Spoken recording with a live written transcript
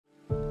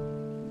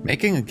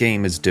Making a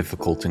game is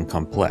difficult and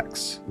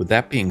complex. With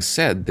that being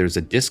said, there's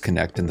a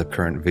disconnect in the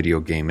current video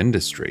game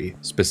industry,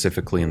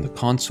 specifically in the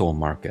console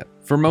market.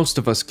 For most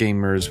of us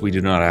gamers, we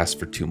do not ask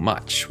for too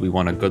much. We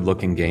want a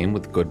good-looking game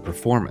with good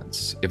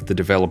performance. If the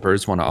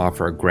developers want to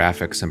offer a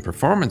graphics and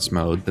performance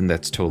mode, then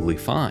that's totally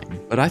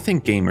fine. But I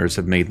think gamers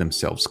have made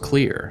themselves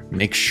clear.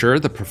 Make sure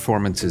the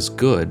performance is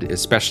good,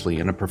 especially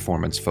in a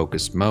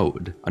performance-focused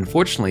mode.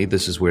 Unfortunately,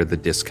 this is where the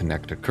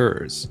disconnect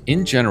occurs.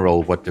 In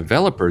general, what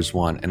developers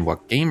want and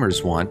what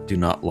gamers want do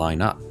not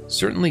line up.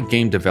 Certainly,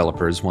 game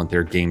developers want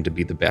their game to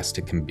be the best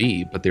it can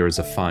be, but there is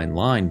a fine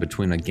line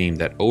between a game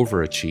that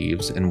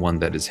overachieves and one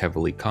that is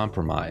heavily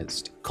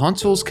compromised.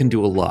 Consoles can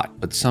do a lot,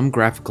 but some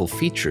graphical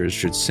features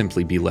should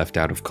simply be left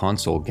out of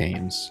console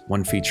games.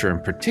 One feature in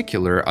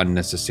particular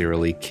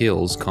unnecessarily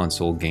kills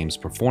console games'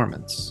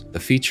 performance. The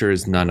feature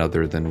is none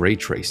other than ray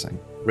tracing.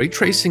 Ray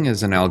tracing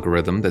is an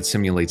algorithm that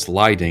simulates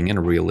lighting in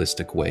a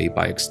realistic way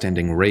by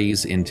extending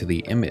rays into the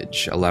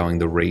image, allowing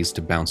the rays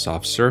to bounce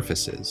off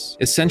surfaces.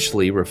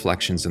 Essentially,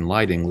 reflections in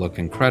lighting look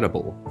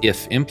incredible.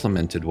 If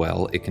implemented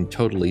well, it can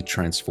totally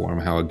transform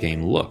how a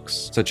game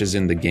looks, such as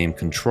in the game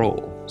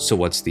Control. So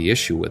what's the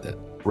issue with it?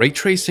 Ray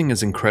tracing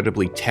is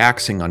incredibly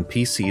taxing on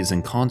PCs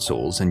and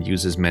consoles and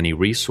uses many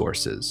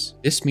resources.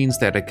 This means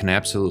that it can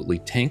absolutely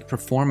tank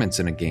performance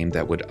in a game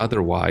that would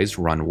otherwise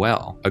run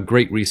well. A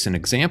great recent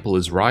example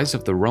is Rise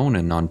of the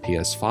Ronin on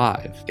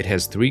PS5. It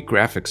has 3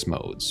 graphics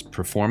modes: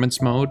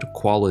 performance mode,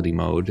 quality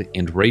mode,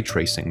 and ray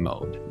tracing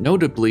mode.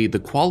 Notably, the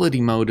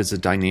quality mode is a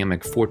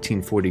dynamic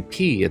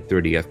 1440p at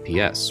 30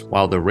 FPS,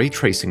 while the ray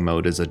tracing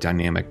mode is a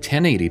dynamic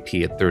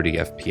 1080p at 30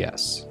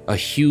 FPS. A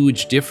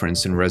huge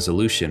difference in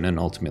resolution and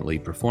ultimately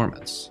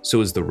performance. So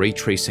is the ray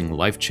tracing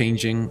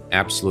life-changing?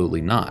 Absolutely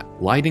not.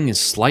 Lighting is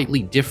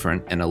slightly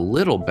different and a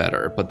little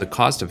better, but the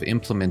cost of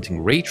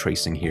implementing ray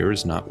tracing here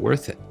is not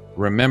worth it.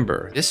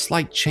 Remember, this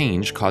slight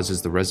change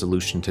causes the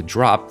resolution to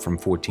drop from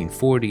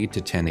 1440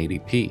 to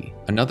 1080p.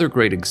 Another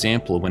great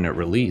example when it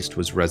released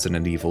was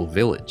Resident Evil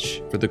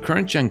Village. For the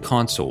current gen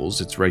consoles,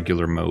 its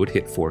regular mode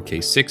hit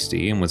 4K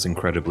 60 and was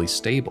incredibly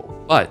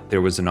stable, but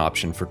there was an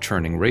option for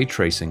turning ray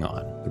tracing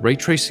on. The ray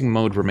tracing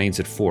mode remains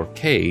at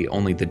 4K,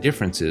 only the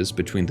differences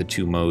between the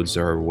two modes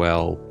are,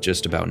 well,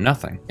 just about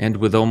nothing. And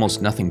with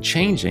almost nothing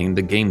changing,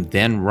 the game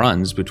then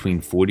runs between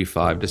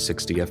 45 to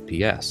 60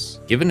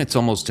 FPS. Given it's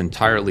almost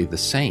entirely the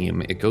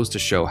same, it goes to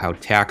show how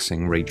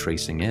taxing ray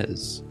tracing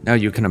is. Now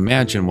you can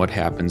imagine what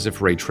happens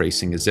if ray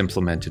tracing is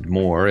implemented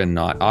more and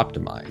not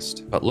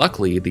optimized. But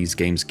luckily, these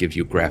games give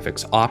you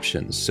graphics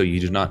options, so you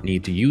do not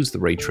need to use the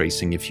ray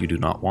tracing if you do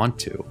not want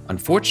to.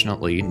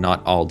 Unfortunately,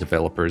 not all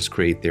developers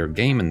create their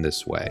game in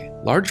this way.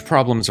 Large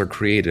problems are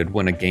created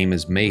when a game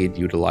is made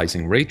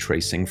utilizing ray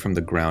tracing from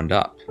the ground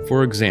up.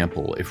 For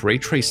example, if ray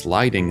trace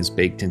lighting is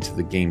baked into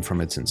the game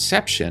from its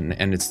inception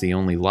and it's the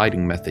only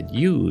lighting method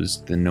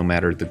used, then no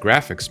matter the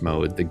graphics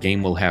mode, the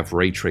game will have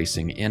ray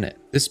tracing in it.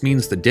 This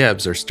means the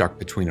devs are stuck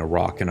between a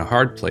rock and a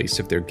hard place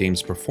if their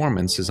game's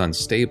performance is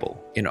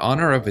unstable. In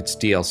honor of its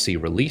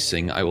DLC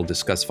releasing, I will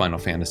discuss Final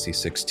Fantasy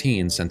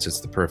XVI since it's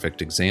the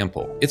perfect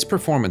example. Its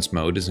performance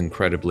mode is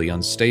incredibly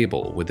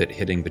unstable, with it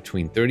hitting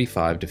between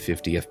 35 to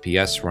 50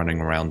 FPS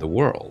running around the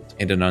world,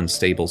 and an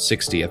unstable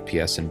 60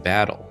 FPS in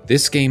battle.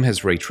 This game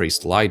has ray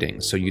traced lighting,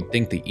 so you'd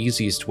think the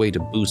easiest way to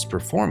boost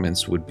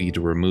performance would be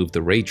to remove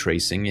the ray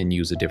tracing and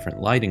use a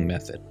different lighting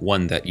method,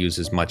 one that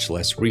uses much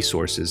less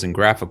resources and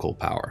graphical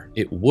power.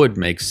 It would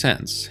make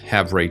sense,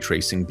 have ray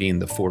tracing be in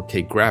the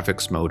 4K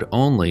graphics mode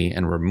only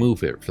and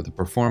remove it for the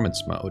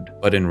performance mode.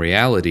 But in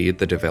reality,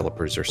 the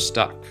developers are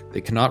stuck.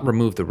 They cannot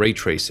remove the ray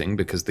tracing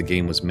because the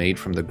game was made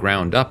from the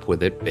ground up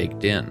with it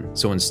baked in,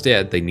 so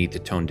instead they need to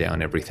tone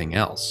down everything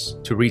else.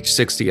 To reach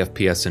 60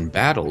 FPS in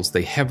battles,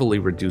 they heavily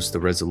reduce the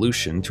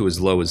resolution to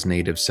as low as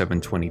native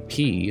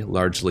 720p,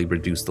 largely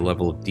reduce the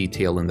level of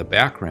detail in the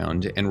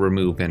background, and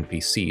remove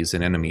NPCs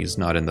and enemies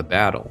not in the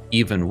battle.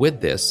 Even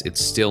with this,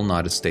 it's still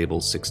not a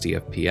stable 60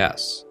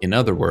 FPS. In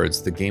other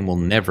words, the game will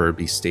never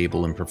be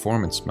stable in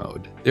performance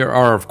mode. There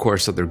are of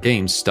course other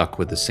games stuck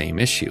with the same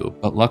issue,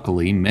 but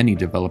luckily many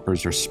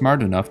developers are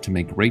smart enough to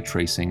make ray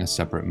tracing a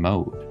separate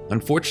mode.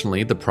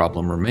 Unfortunately, the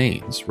problem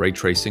remains. Ray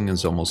tracing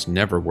is almost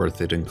never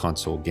worth it in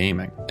console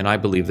gaming, and I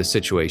believe the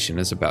situation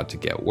is about to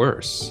get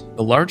worse.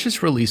 The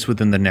largest release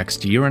within the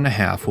next year and a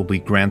half will be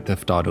Grand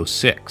Theft Auto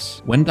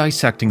 6. When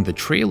dissecting the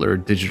trailer,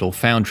 Digital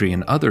Foundry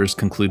and others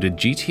concluded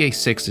GTA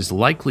 6 is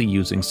likely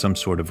using some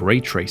sort of ray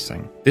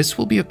tracing. This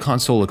will be a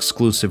console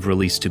exclusive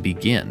release to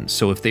begin,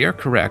 so if they are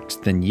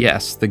correct, then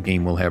yes, the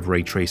game will have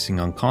ray tracing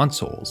on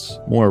consoles.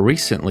 More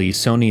recently,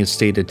 Sony has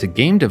stated to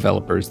game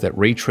developers that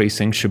ray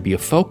tracing should be a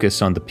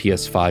focus on the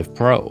PS5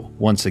 Pro.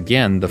 Once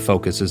again, the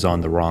focus is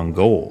on the wrong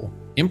goal.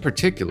 In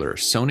particular,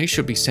 Sony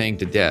should be saying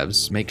to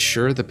devs, make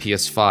sure the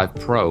PS5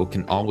 Pro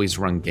can always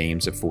run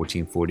games at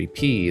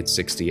 1440p at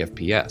 60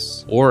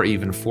 FPS, or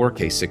even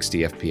 4K 60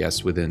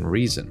 FPS within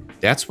reason.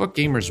 That's what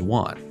gamers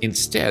want.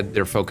 Instead,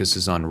 their focus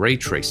is on ray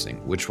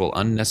tracing, which will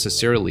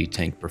unnecessarily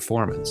tank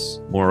performance.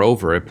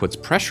 Moreover, it puts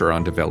pressure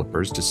on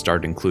developers to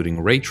start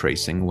including ray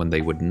tracing when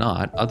they would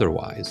not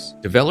otherwise.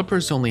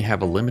 Developers only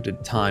have a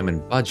limited time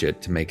and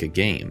budget to make a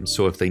game,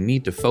 so if they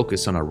need to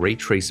focus on a ray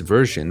trace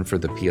version for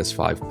the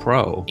PS5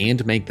 Pro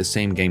and make the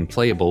same game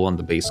playable on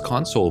the base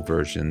console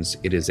versions,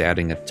 it is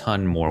adding a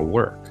ton more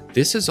work.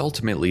 This is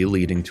ultimately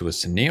leading to a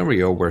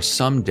scenario where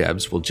some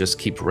devs will just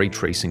keep ray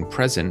tracing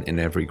present in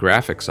every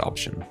graphics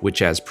option,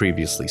 which as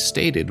previously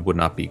stated would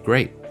not be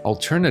great.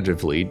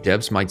 Alternatively,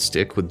 devs might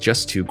stick with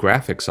just two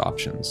graphics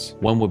options.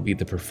 One would be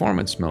the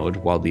performance mode,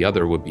 while the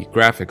other would be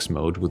graphics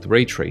mode with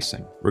ray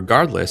tracing.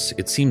 Regardless,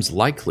 it seems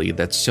likely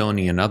that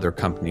Sony and other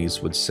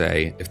companies would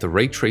say, if the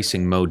ray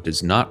tracing mode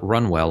does not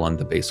run well on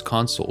the base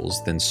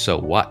consoles, then so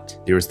what?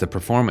 There's the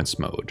performance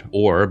mode,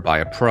 or buy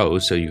a Pro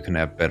so you can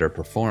have better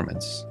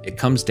performance. It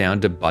comes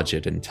down to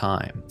budget and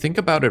time. Think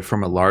about it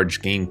from a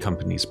large game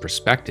company's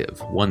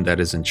perspective, one that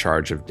is in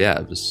charge of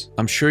devs.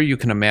 I'm sure you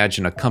can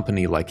imagine a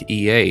company like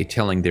EA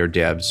telling their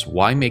devs,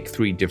 why make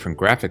 3 different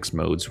graphics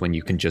modes when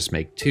you can just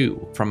make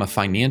 2? From a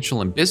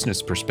financial and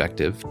business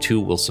perspective,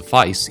 2 will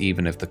suffice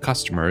even if the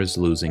customer is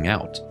losing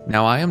out.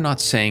 Now, I am not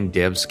saying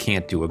devs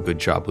can't do a good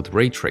job with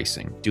ray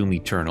tracing. Doom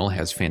Eternal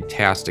has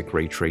fantastic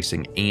ray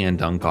tracing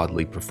and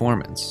ungodly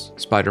performance.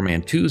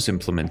 Spider-Man 2's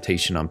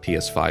implementation on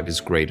PS5 is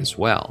great as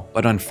well,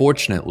 but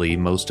unfortunately,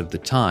 most of the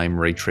time,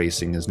 ray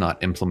tracing is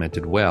not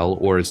implemented well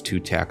or is too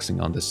taxing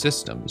on the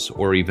systems,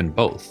 or even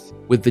both.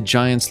 With the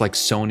giants like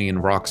Sony and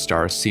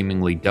Rockstar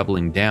seemingly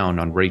doubling down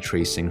on ray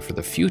tracing for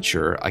the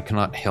future, I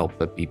cannot help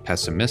but be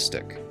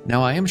pessimistic.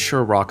 Now, I am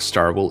sure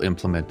Rockstar will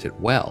implement it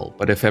well,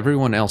 but if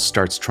everyone else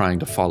starts trying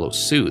to follow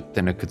suit,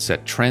 then it could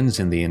set trends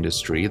in the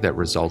industry that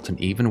result in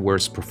even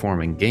worse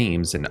performing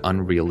games and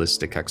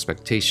unrealistic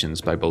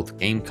expectations by both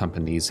game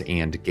companies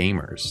and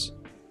gamers.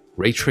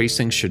 Ray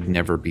tracing should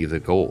never be the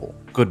goal.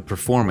 Good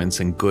performance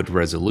and good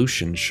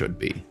resolution should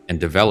be, and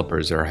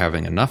developers are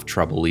having enough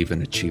trouble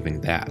even achieving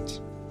that.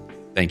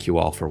 Thank you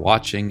all for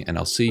watching, and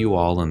I'll see you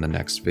all in the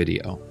next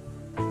video.